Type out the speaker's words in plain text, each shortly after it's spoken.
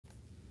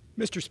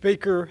Mr.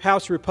 Speaker,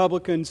 House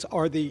Republicans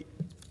are the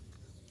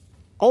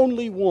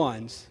only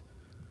ones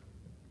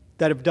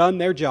that have done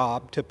their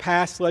job to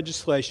pass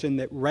legislation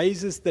that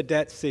raises the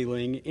debt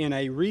ceiling in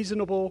a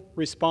reasonable,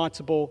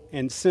 responsible,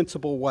 and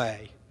sensible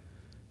way.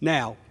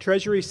 Now,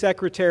 Treasury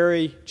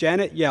Secretary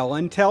Janet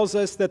Yellen tells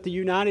us that the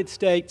United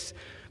States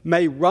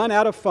may run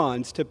out of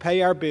funds to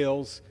pay our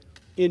bills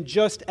in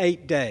just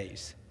 8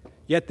 days.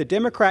 Yet the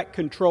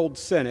Democrat-controlled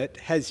Senate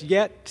has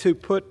yet to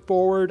put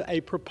forward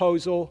a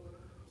proposal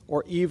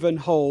or even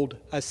hold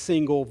a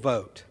single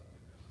vote.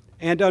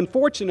 And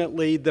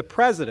unfortunately, the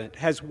President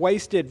has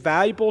wasted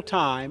valuable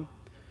time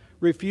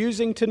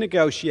refusing to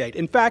negotiate.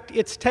 In fact,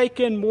 it's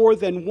taken more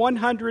than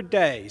 100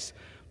 days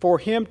for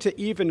him to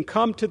even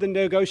come to the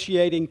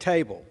negotiating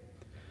table.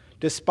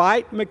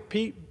 Despite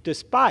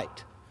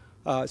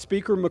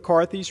Speaker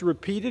McCarthy's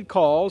repeated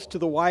calls to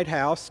the White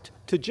House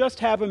to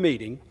just have a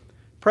meeting,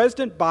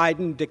 President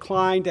Biden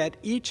declined at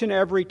each and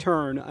every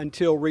turn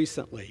until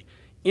recently,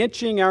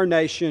 inching our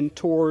nation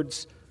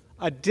towards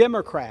a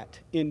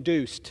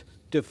Democrat-induced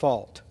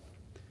default.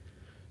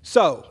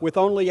 So, with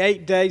only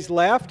 8 days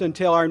left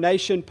until our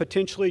nation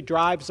potentially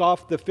drives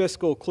off the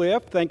fiscal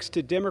cliff thanks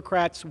to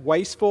Democrats'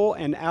 wasteful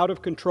and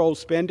out-of-control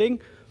spending,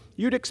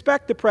 you'd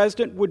expect the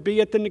President would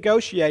be at the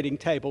negotiating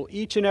table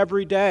each and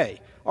every day,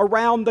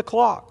 around the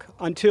clock,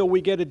 until we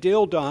get a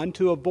deal done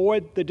to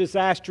avoid the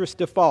disastrous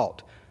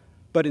default.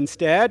 But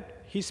instead,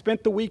 he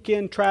spent the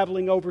weekend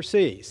traveling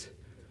overseas.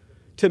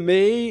 To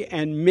me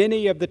and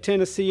many of the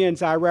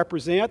Tennesseans I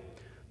represent,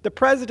 the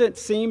President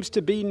seems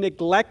to be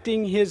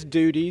neglecting his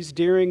duties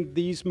during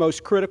these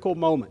most critical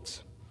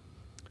moments.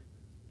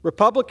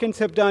 Republicans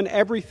have done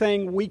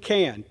everything we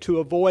can to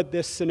avoid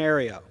this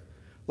scenario.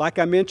 Like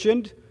I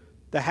mentioned,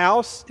 the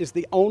House is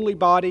the only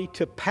body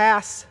to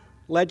pass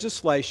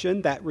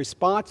legislation that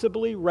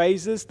responsibly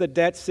raises the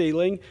debt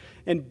ceiling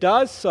and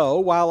does so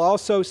while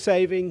also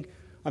saving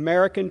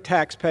American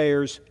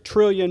taxpayers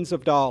trillions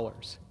of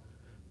dollars.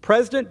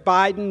 President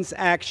Biden's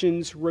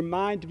actions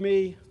remind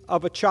me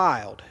of a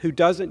child who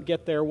doesn't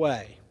get their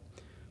way.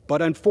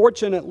 But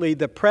unfortunately,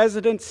 the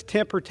President's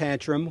temper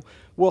tantrum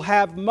will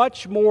have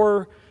much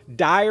more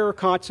dire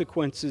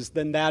consequences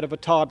than that of a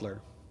toddler.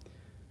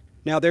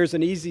 Now, there's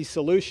an easy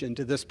solution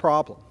to this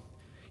problem.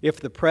 If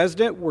the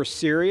President were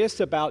serious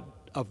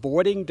about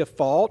avoiding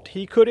default,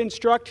 he could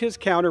instruct his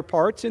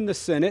counterparts in the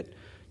Senate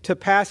to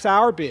pass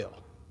our bill.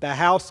 The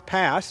House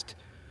passed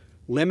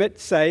Limit,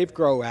 Save,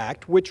 Grow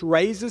Act, which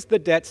raises the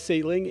debt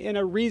ceiling in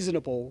a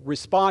reasonable,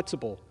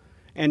 responsible,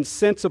 and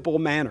sensible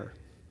manner.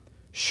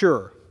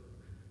 Sure,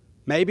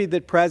 maybe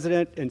the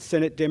President and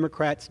Senate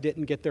Democrats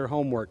didn't get their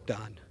homework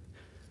done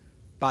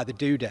by the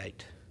due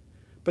date,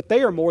 but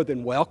they are more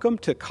than welcome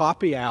to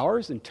copy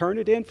ours and turn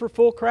it in for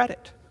full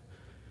credit.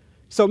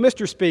 So,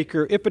 Mr.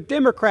 Speaker, if a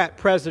Democrat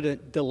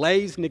president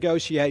delays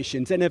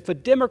negotiations and if a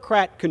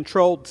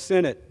Democrat-controlled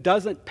Senate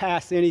doesn't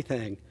pass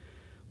anything,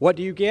 what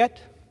do you get?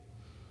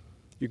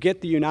 You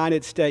get the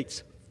United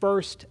States'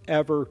 first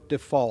ever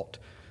default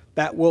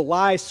that will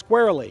lie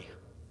squarely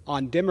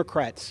on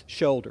Democrats'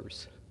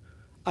 shoulders.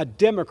 A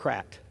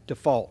Democrat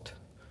default.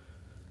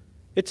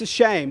 It's a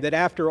shame that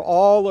after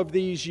all of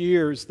these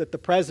years that the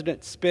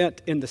President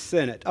spent in the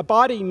Senate, a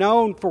body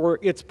known for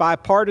its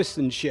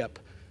bipartisanship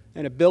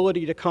and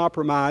ability to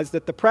compromise,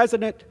 that the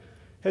President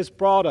has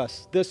brought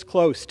us this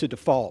close to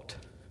default.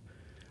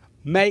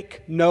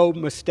 Make no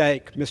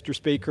mistake, Mr.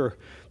 Speaker,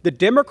 the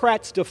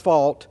Democrats'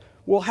 default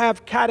will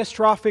have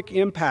catastrophic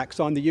impacts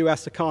on the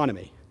U.S.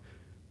 economy.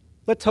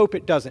 Let's hope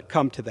it doesn't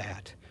come to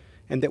that,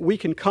 and that we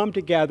can come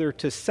together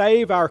to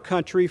save our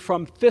country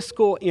from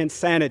fiscal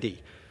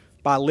insanity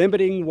by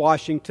limiting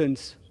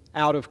Washington's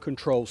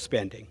out-of-control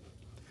spending.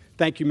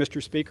 Thank you,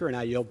 Mr. Speaker, and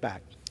I yield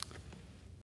back.